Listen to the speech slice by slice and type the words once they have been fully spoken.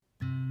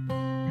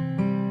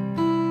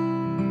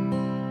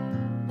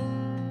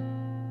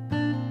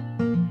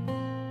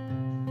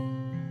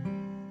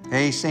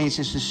Hey Saints,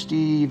 this is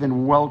Steve,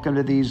 and welcome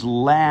to these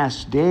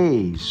last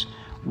days.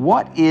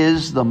 What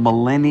is the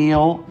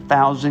millennial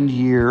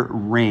 1,000-year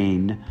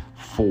reign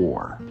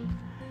for?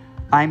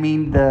 I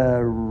mean,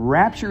 the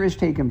rapture has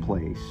taken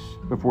place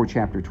before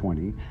chapter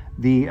 20.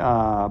 The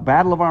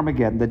Battle of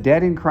Armageddon, the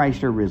dead in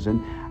Christ are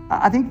risen.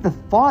 I think the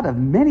thought of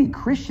many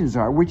Christians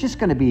we're just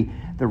going to be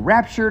the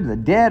raptured, the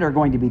dead are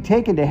going to be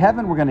taken to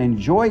heaven. We're going to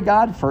enjoy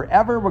God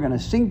forever. We're going to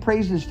sing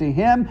praises to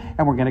Him,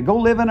 and we're going to go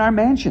live in our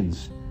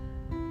mansions.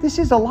 This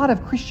is a lot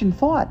of Christian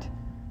thought.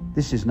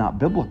 This is not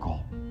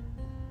biblical.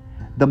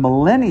 The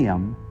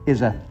millennium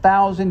is a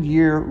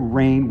 1,000-year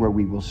reign where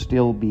we will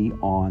still be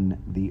on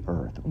the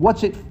earth.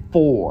 What's it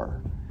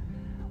for?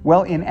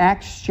 Well, in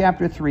Acts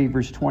chapter 3,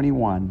 verse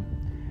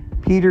 21,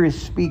 Peter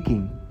is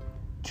speaking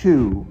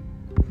to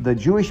the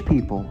Jewish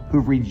people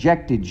who've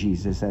rejected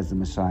Jesus as the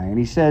Messiah. And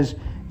he says,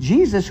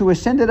 Jesus, who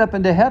ascended up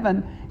into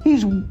heaven,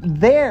 He's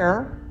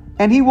there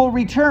and He will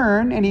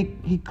return. And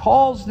he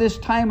calls this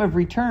time of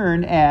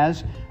return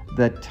as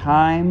the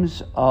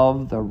times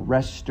of the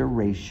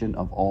restoration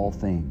of all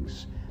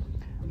things.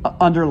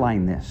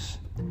 Underline this.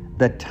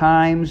 The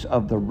times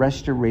of the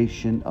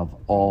restoration of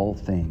all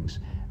things.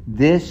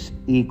 This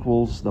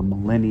equals the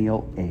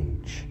millennial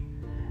age.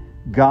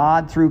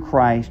 God, through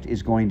Christ,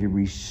 is going to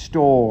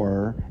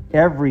restore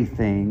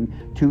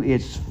everything to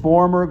its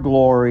former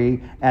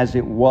glory as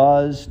it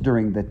was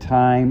during the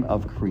time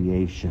of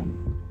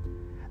creation.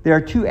 There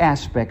are two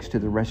aspects to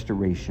the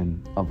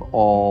restoration of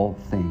all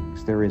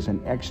things. There is an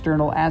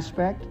external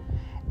aspect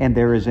and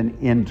there is an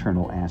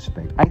internal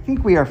aspect. I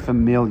think we are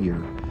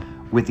familiar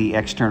with the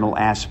external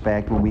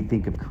aspect when we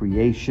think of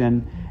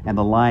creation and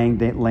the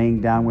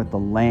laying down with the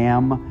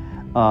Lamb.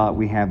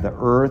 We have the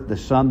earth, the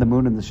sun, the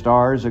moon, and the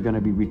stars are going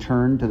to be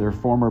returned to their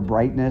former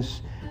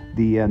brightness.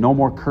 No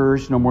more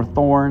curse, no more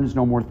thorns,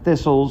 no more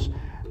thistles,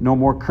 no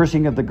more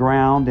cursing of the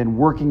ground and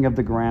working of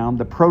the ground.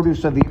 The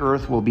produce of the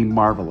earth will be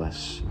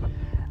marvelous.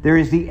 There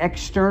is the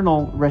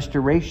external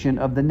restoration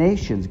of the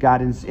nations.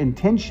 God's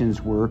intentions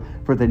were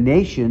for the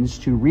nations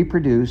to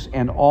reproduce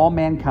and all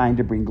mankind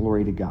to bring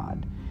glory to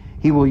God.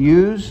 He will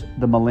use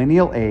the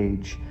millennial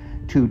age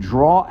to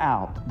draw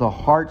out the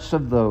hearts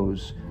of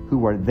those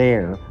who are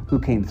there, who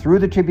came through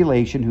the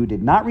tribulation, who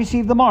did not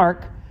receive the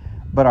mark,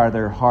 but are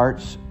their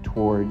hearts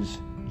towards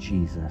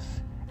Jesus.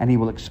 And He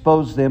will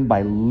expose them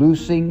by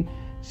loosing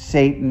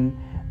Satan.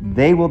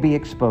 They will be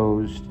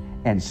exposed,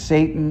 and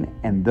Satan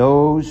and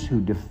those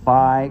who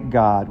defy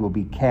God will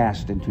be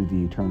cast into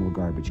the eternal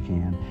garbage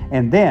can.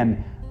 And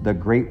then the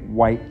great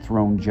white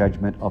throne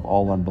judgment of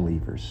all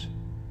unbelievers.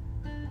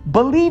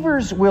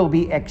 Believers will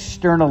be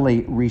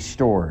externally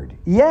restored.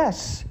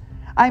 Yes.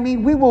 I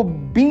mean, we will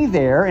be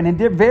there and in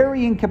their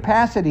varying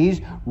capacities,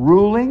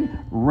 ruling,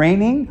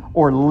 reigning,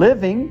 or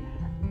living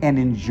and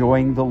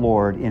enjoying the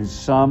Lord in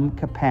some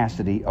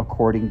capacity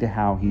according to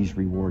how He's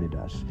rewarded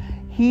us.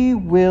 He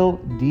will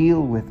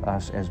deal with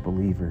us as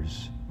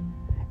believers.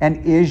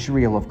 And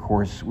Israel, of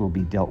course, will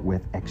be dealt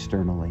with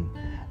externally.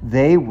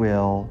 They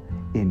will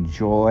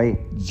enjoy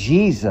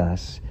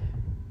Jesus,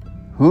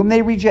 whom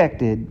they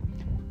rejected,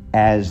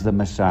 as the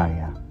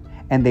Messiah.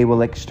 And they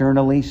will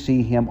externally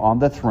see Him on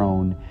the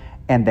throne,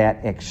 and that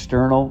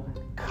external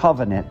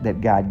covenant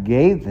that God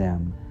gave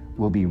them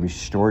will be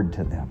restored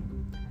to them.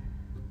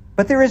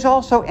 But there is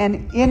also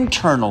an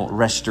internal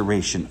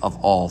restoration of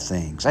all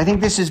things. I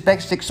think this is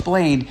best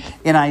explained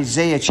in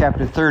Isaiah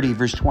chapter 30,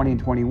 verse 20 and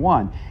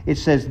 21. It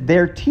says,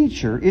 their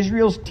teacher,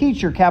 Israel's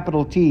teacher,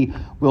 capital T,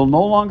 will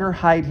no longer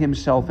hide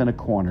himself in a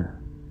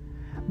corner,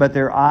 but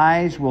their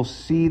eyes will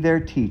see their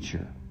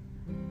teacher.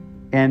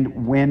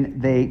 And when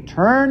they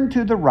turn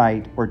to the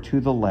right or to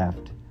the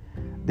left,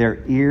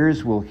 their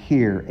ears will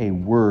hear a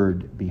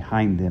word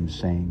behind them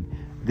saying,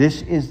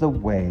 this is the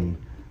way,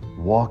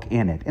 walk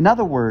in it. In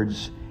other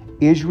words,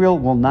 Israel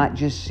will not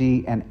just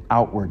see an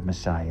outward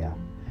Messiah.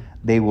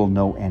 They will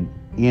know an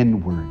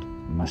inward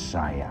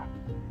Messiah.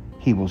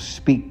 He will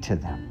speak to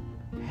them.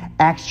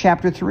 Acts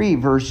chapter 3,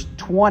 verse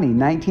 20,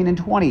 19 and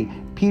 20.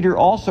 Peter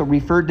also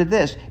referred to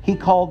this. He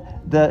called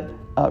the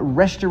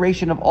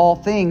restoration of all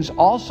things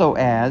also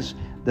as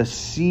the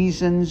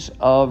seasons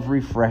of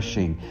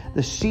refreshing.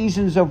 The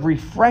seasons of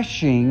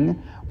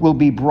refreshing will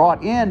be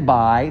brought in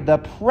by the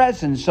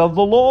presence of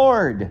the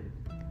Lord.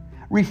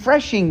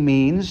 Refreshing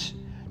means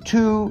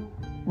to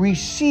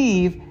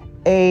receive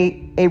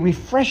a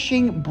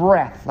refreshing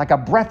breath, like a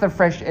breath of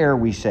fresh air,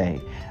 we say.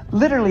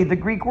 Literally, the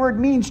Greek word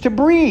means to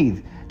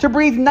breathe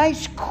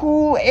nice,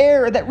 cool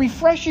air that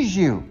refreshes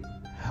you.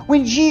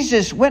 When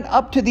Jesus went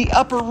up to the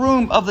upper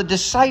room of the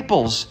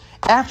disciples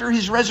after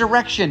His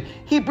resurrection,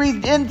 He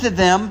breathed into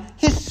them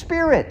His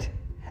Spirit.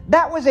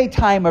 That was a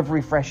time of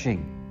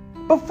refreshing.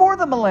 Before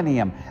the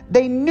millennium,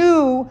 they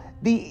knew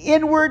the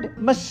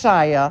inward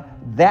Messiah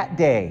that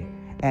day,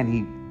 and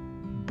He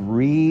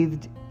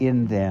breathed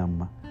in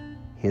them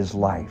His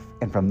life.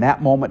 And from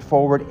that moment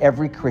forward,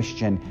 every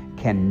Christian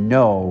can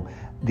know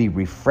the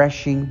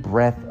refreshing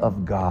breath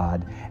of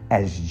God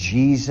as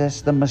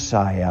Jesus, the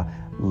Messiah,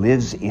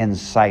 lives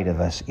inside of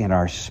us in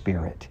our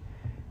spirit.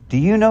 Do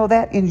you know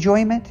that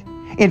enjoyment?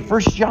 In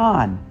 1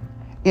 John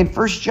In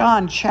 1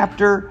 John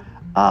chapter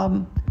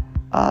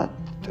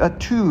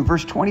 2,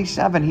 verse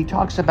 27, he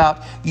talks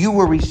about you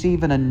will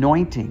receive an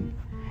anointing,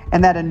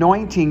 and that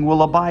anointing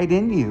will abide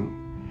in you,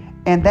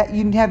 and that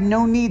you have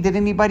no need that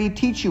anybody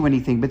teach you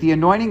anything, but the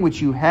anointing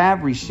which you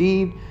have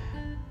received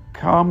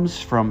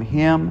comes from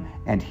him,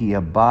 and he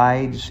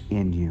abides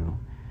in you.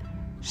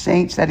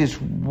 Saints, that is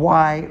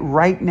why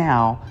right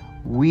now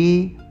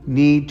we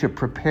need to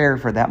prepare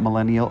for that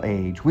millennial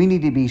age. We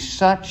need to be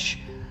such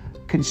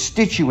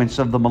constituents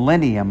of the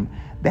millennium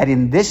that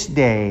in this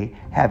day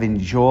have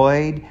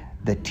enjoyed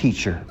the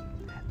teacher,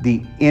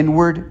 the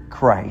inward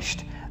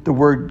Christ. The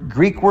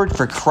Greek word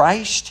for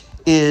Christ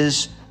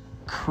is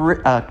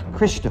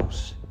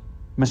Christos,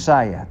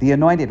 Messiah, the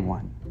anointed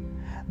one.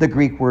 The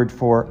Greek word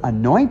for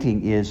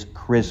anointing is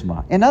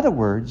charisma. In other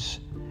words,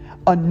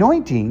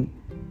 anointing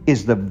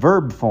is the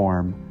verb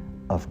form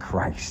of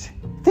Christ.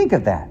 Think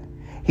of that.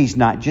 He's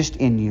not just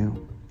in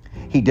you.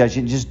 He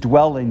doesn't just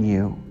dwell in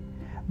you,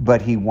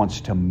 but he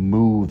wants to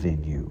move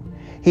in you.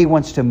 He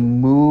wants to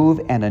move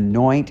and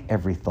anoint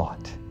every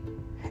thought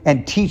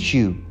and teach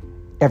you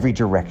every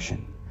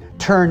direction.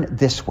 Turn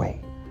this way.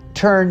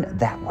 Turn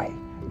that way.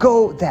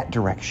 Go that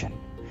direction.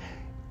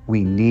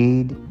 We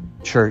need,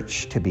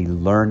 church, to be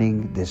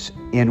learning this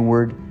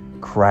inward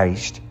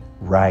Christ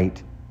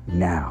right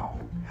now.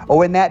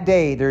 Oh, in that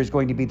day, there is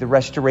going to be the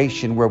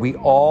restoration where we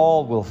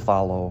all will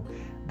follow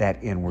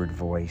that inward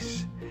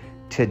voice.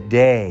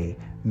 Today,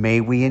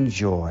 may we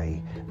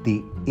enjoy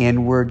the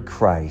inward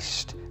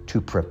Christ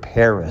to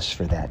prepare us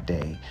for that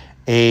day.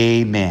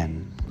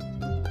 Amen.